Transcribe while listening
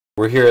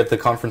We're here at the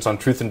conference on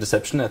Truth and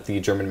Deception at the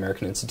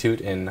German-American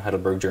Institute in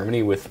Heidelberg,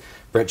 Germany, with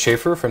Bret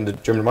Schafer from the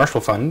German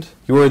Marshall Fund.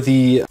 You are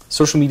the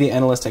social media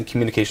analyst and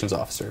communications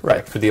officer,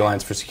 right, for the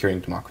Alliance for Securing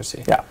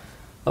Democracy. Yeah.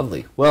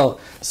 Lovely. Well,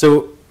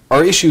 so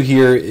our issue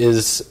here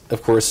is,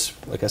 of course,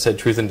 like I said,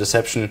 truth and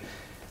deception.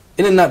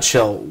 In a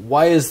nutshell,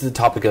 why is the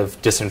topic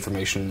of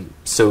disinformation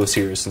so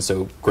serious and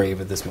so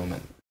grave at this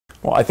moment?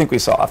 Well, I think we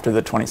saw after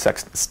the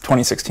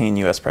 2016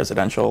 U.S.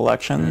 presidential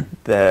election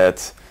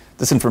that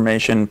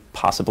disinformation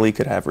possibly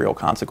could have real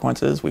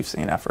consequences. We've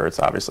seen efforts,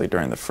 obviously,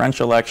 during the French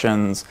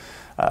elections.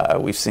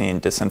 We've seen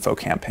disinfo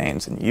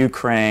campaigns in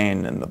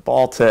Ukraine and the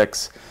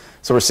Baltics.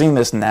 So we're seeing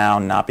this now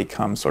not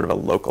become sort of a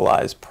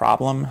localized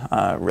problem,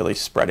 really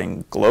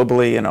spreading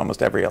globally in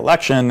almost every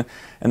election.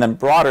 And then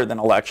broader than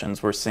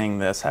elections, we're seeing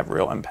this have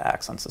real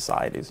impacts on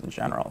societies in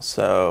general.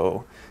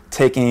 So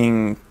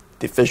taking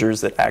the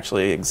fissures that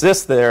actually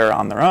exist there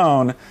on their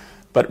own,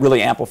 but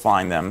really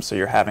amplifying them. So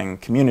you're having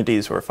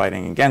communities who are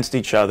fighting against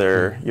each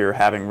other. You're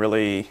having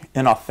really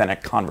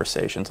inauthentic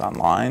conversations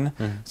online.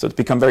 So it's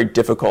become very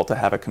difficult to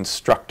have a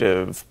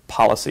constructive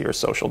policy or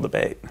social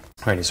debate.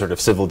 Or any sort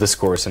of civil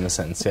discourse, in a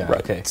sense, yeah.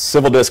 Right. Okay.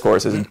 Civil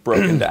discourse is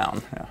broken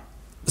down. Yeah.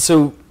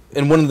 So,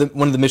 and one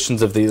of the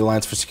missions of the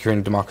Alliance for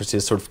Securing Democracy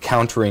is sort of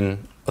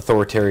countering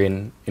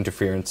authoritarian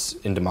interference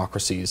in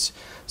democracies.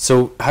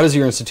 So how does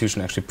your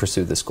institution actually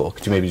pursue this goal?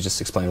 Could you maybe just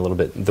explain a little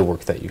bit the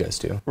work that you guys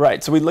do?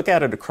 Right. So we look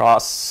at it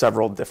across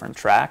several different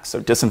tracks.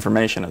 So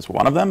disinformation is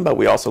one of them, but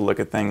we also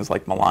look at things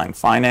like malign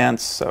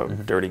finance, so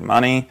dirty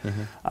money.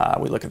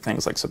 We look at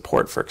things like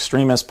support for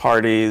extremist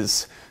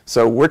parties.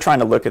 So we're trying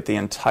to look at the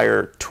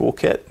entire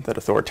toolkit that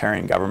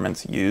authoritarian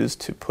governments use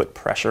to put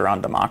pressure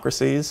on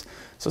democracies.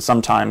 So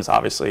sometimes,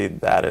 obviously,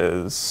 that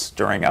is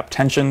stirring up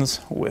tensions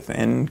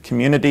within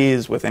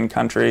communities, within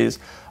countries.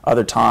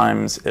 Other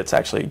times, it's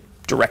actually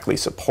directly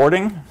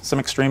supporting some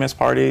extremist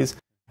parties.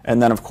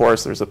 And then, of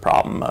course, there's the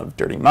problem of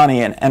dirty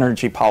money and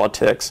energy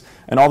politics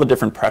and all the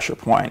different pressure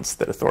points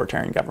that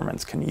authoritarian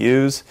governments can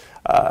use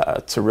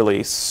to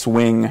really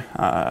swing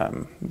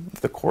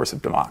the course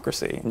of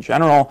democracy in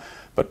general,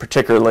 but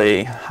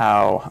particularly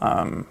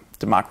how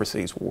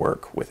democracies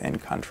work within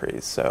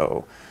countries.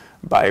 So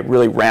by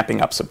really ramping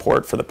up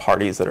support for the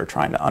parties that are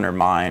trying to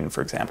undermine,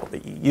 for example, the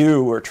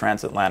EU or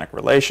transatlantic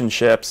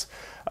relationships,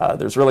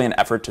 there's really an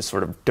effort to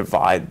sort of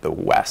divide the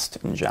West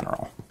in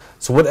general.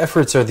 So what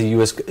efforts are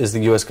is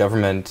the U.S.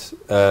 government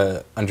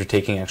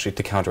undertaking actually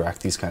to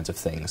counteract these kinds of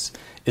things?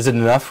 Is it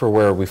enough, or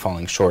where are we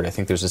falling short? I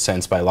think there's a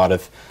sense by a lot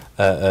of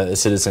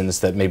citizens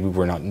that maybe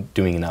we're not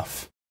doing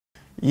enough.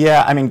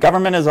 Yeah, I mean,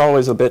 government is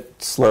always a bit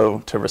slow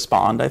to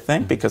respond, I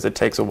think, because it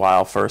takes a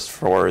while first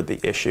for the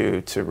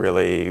issue to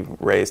really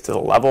raise to the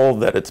level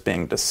that it's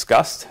being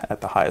discussed at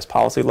the highest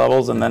policy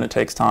levels, and then it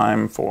takes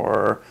time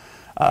for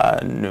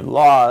new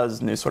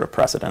laws, new sort of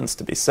precedents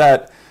to be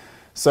set.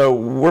 So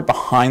we're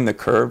behind the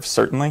curve,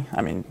 certainly.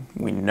 I mean,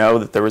 we know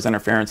that there was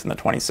interference in the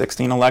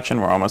 2016 election.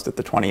 We're almost at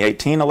the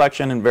 2018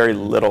 election, and very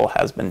little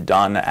has been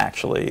done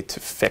actually to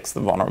fix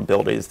the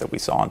vulnerabilities that we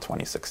saw in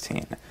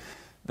 2016.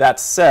 That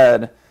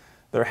said,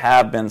 there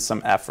have been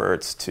some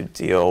efforts to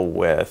deal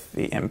with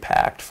the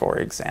impact, for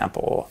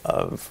example,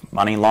 of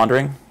money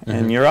laundering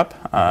in Europe,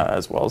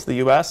 as well as the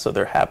U.S. So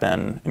there have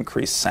been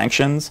increased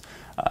sanctions.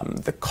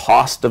 The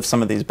cost of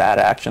some of these bad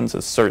actions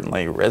has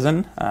certainly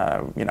risen.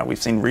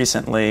 We've seen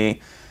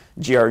recently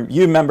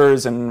GRU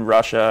members in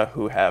Russia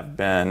who have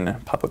been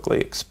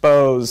publicly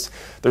exposed.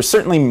 There's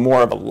certainly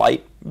more of a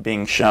light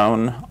being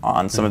shown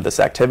on some of this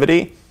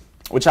activity,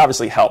 which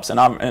obviously helps.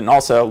 And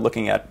also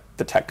looking at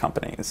the tech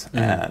companies.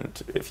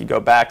 And if you go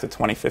back to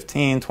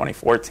 2015,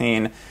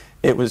 2014,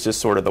 it was just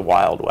sort of the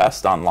Wild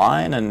West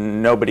online,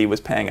 and nobody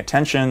was paying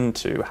attention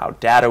to how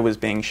data was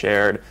being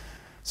shared.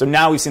 So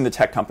now we've seen the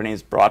tech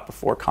companies brought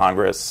before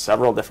Congress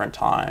several different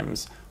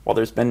times. While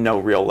there's been no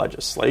real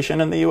legislation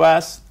in the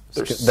U.S.,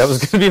 that was going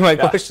to be my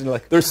question.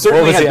 Like, there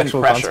certainly has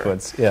been pressure.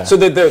 Yeah. So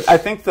I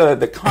think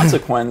the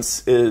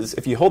consequence is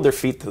if you hold their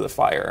feet to the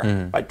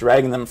fire by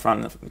dragging them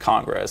from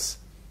Congress,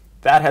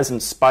 that has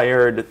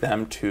inspired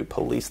them to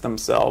police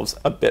themselves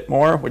a bit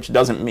more, which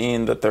doesn't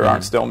mean that there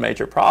aren't still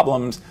major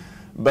problems,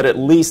 but at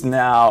least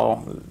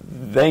now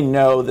they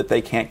know that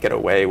they can't get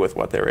away with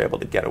what they were able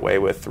to get away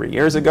with 3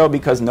 years ago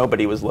because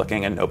nobody was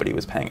looking and nobody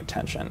was paying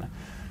attention.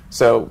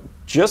 So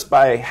just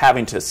by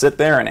having to sit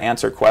there and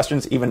answer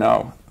questions, even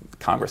though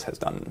Congress has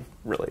done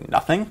really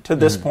nothing to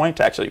this point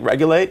to actually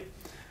regulate,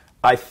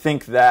 I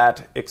think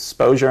that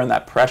exposure and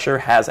that pressure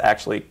has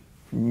actually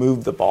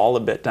moved the ball a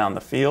bit down the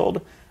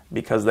field,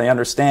 because they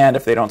understand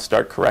if they don't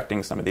start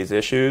correcting some of these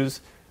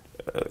issues,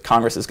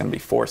 Congress is going to be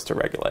forced to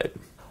regulate.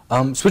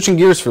 Switching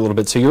gears for a little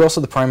bit, so you're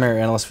also the primary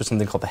analyst for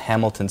something called the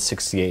Hamilton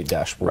 68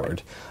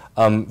 dashboard.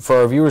 Right. For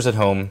our viewers at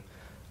home,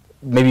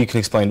 maybe you can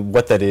explain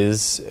what that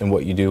is and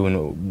what you do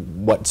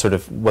and what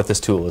this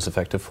tool is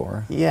effective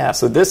for. Yeah,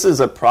 so this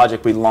is a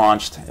project we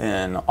launched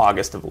in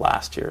August of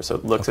last year. So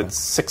it looks at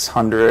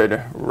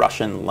 600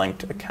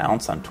 Russian-linked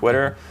accounts on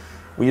Twitter.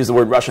 We use the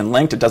word Russian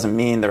linked. It doesn't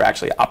mean they're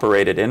actually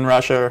operated in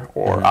Russia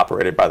or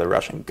operated by the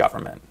Russian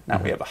government.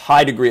 Now, we have a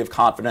high degree of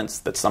confidence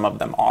that some of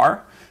them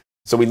are.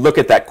 So we look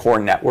at that core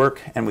network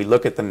and we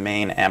look at the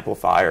main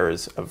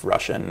amplifiers of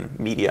Russian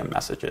media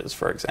messages,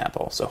 for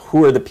example. So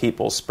who are the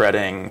people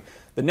spreading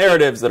the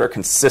narratives that are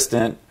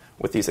consistent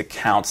with these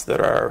accounts that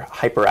are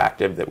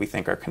hyperactive that we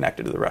think are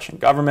connected to the Russian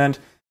government,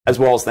 as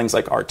well as things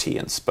like RT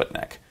and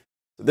Sputnik.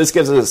 This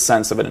gives us a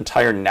sense of an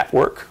entire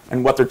network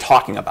and what they're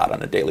talking about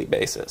on a daily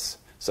basis.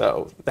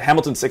 So the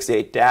Hamilton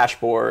 68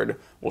 dashboard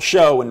will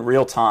show in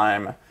real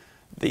time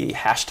the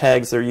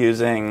hashtags they're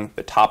using,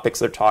 the topics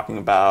they're talking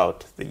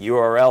about, the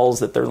URLs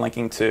that they're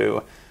linking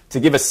to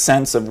give a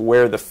sense of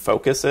where the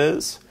focus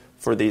is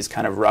for these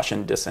kind of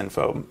Russian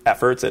disinfo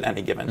efforts at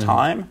any given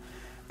time.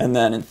 And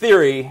then in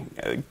theory,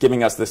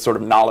 giving us this sort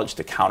of knowledge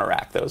to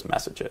counteract those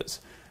messages.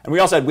 And we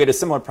had a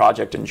similar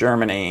project in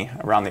Germany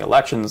around the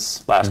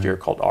elections last year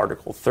called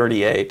Article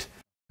 38.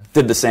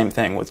 Did the same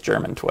thing with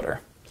German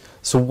Twitter.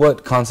 So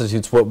what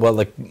constitutes, what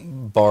like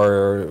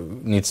bar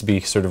needs to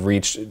be sort of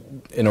reached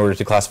in order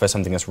to classify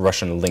something as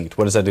Russian linked?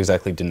 What does that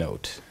exactly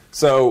denote?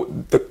 So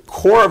the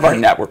core of our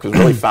network was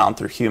really found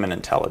through human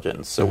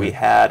intelligence. So we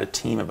had a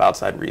team of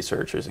outside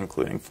researchers,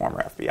 including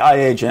former FBI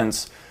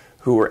agents,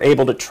 who were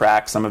able to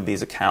track some of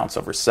these accounts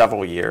over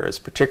several years,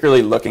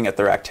 particularly looking at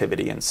their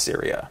activity in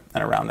Syria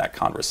and around that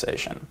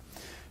conversation.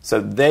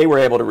 So they were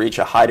able to reach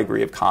a high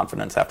degree of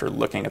confidence after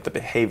looking at the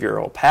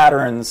behavioral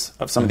patterns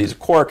of some of these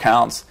core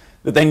accounts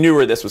that they knew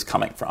where this was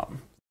coming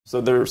from.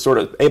 So they're sort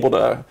of able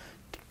to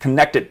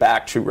connect it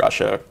back to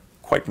Russia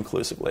quite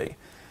conclusively.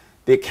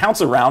 The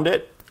accounts around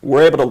it,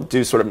 we're able to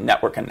do sort of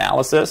network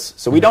analysis.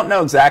 So we don't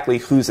know exactly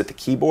who's at the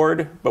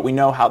keyboard, but we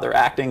know how they're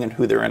acting and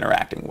who they're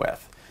interacting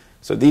with.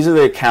 So these are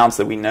the accounts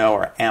that we know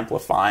are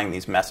amplifying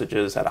these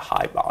messages at a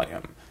high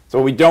volume. So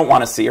what we don't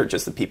want to see are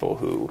just the people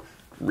who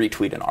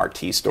retweet an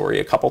RT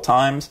story a couple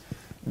times.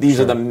 These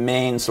are the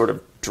main sort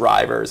of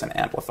drivers and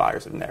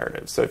amplifiers of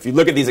narratives. So if you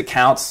look at these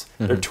accounts,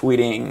 they're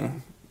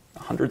tweeting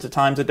hundreds of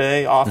times a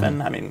day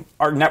often. I mean,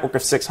 our network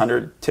of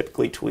 600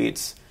 typically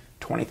tweets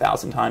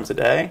 20,000 times a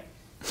day.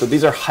 So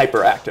these are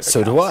hyperactive accounts.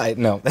 So do I.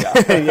 No.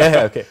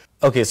 Yeah, okay.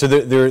 Okay, so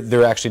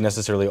they're actually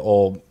necessarily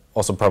all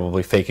also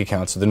probably fake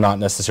accounts. So they're not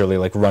necessarily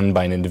like run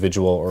by an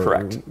individual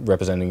or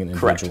representing an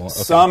individual. Correct.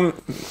 Okay. Some,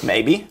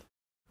 maybe.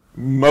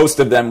 Most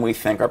of them we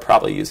think are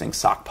probably using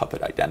sock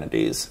puppet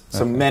identities.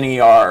 So many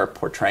are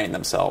portraying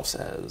themselves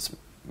as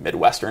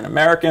Midwestern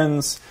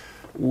Americans.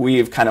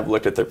 We've kind of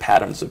looked at their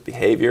patterns of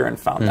behavior and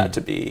found that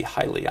to be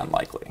highly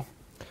unlikely.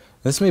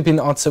 This may be an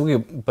odd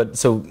segue, but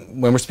so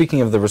when we're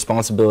speaking of the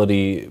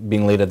responsibility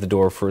being laid at the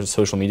door for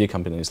social media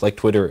companies, like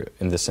Twitter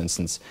in this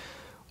instance,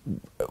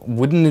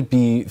 wouldn't it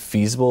be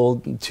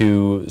feasible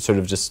to sort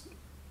of just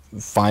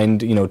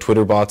find,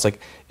 Twitter bots? Like,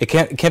 it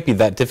can't be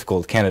that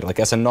difficult, can it? Like,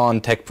 as a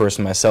non-tech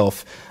person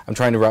myself, I'm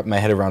trying to wrap my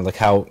head around like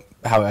how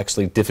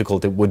actually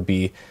difficult it would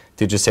be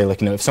to just say,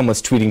 like, if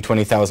someone's tweeting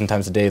 20,000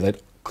 times a day,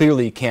 that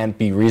clearly can't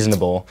be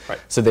reasonable.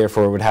 So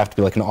therefore, it would have to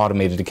be like an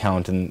automated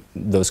account, and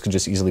those could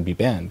just easily be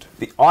banned.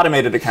 The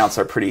automated accounts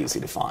are pretty easy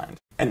to find,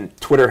 and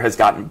Twitter has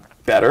gotten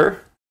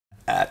better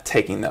at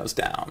taking those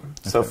down.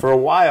 So for a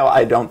while,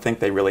 I don't think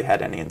they really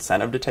had any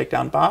incentive to take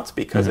down bots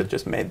because it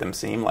just made them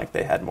seem like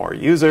they had more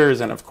users,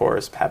 and of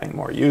course, having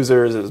more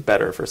users is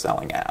better for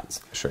selling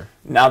ads. Sure.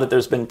 Now that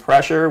there's been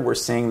pressure, we're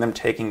seeing them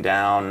taking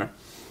down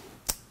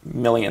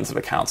millions of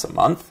accounts a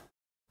month.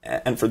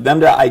 And for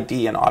them to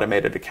ID an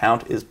automated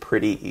account is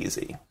pretty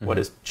easy. What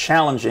is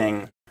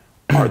challenging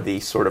are the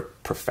sort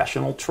of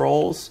professional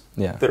trolls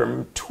that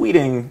are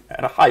tweeting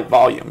at a high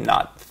volume,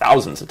 not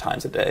thousands of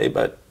times a day,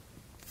 but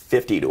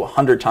 50 to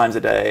 100 times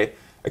a day,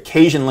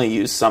 occasionally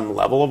use some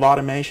level of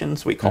automation.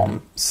 So we call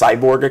them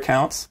cyborg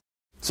accounts.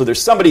 So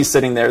there's somebody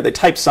sitting there, they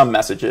type some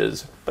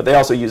messages, but they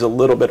also use a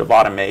little bit of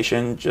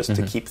automation just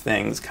to keep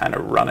things kind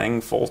of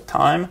running full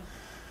time.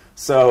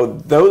 So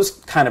those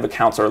kind of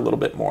accounts are a little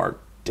bit more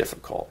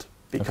difficult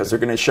because they're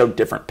going to show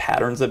different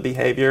patterns of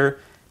behavior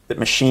that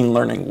machine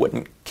learning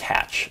wouldn't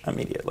catch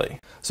immediately.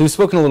 So we've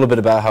spoken a little bit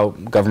about how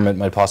government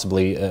might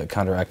possibly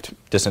counteract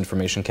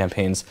disinformation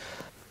campaigns.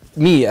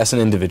 Me, as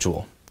an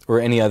individual, or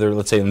any other,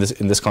 let's say in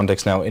this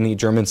context now, any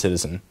German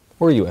citizen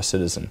or a US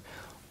citizen,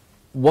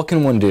 what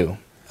can one do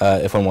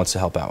if one wants to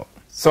help out?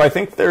 So I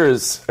think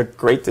there's a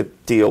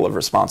great deal of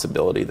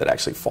responsibility that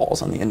actually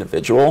falls on the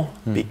individual,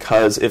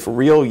 because if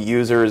real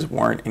users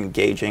weren't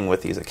engaging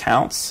with these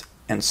accounts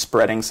and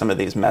spreading some of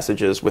these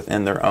messages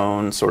within their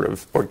own sort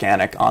of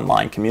organic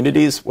online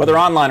communities, whether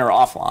online or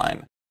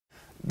offline,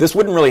 this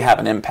wouldn't really have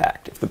an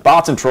impact. If the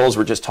bots and trolls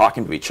were just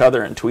talking to each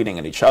other and tweeting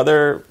at each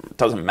other, it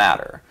doesn't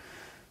matter.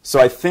 So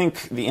I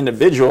think the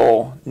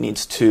individual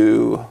needs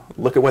to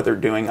look at what they're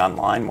doing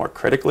online more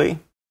critically.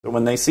 So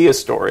when they see a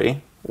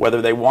story,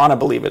 whether they want to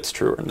believe it's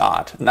true or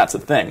not, and that's the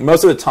thing.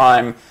 Most of the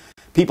time,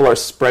 people are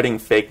spreading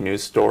fake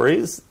news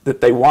stories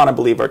that they want to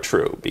believe are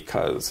true,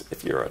 because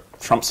if you're a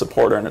Trump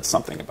supporter and it's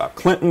something about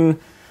Clinton,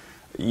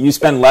 you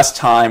spend less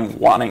time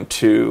wanting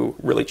to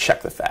really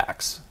check the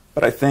facts.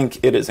 But I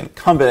think it is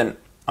incumbent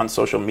on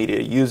social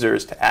media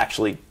users to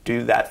actually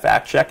do that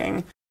fact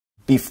checking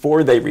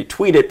before they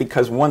retweet it,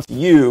 because once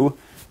you,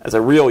 as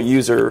a real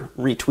user,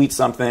 retweet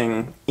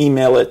something,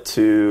 email it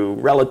to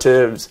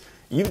relatives,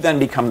 you then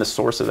become the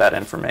source of that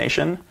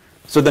information.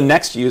 So the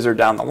next user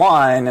down the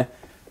line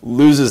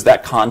loses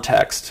that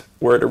context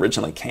where it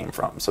originally came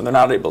from. So they're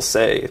not able to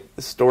say,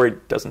 this story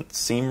doesn't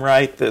seem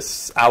right,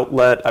 this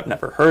outlet I've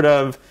never heard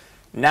of.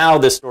 Now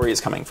this story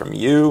is coming from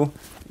you.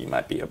 You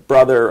might be a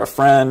brother, a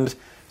friend.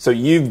 So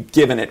you've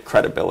given it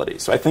credibility.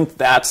 So I think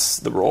that's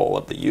the role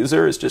of the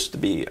user, is just to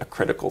be a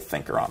critical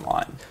thinker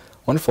online.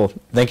 Wonderful.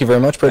 Thank you very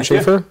much, Bret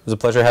Schafer. It was a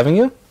pleasure having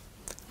you.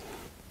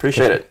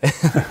 Appreciate it.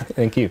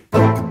 Thank you.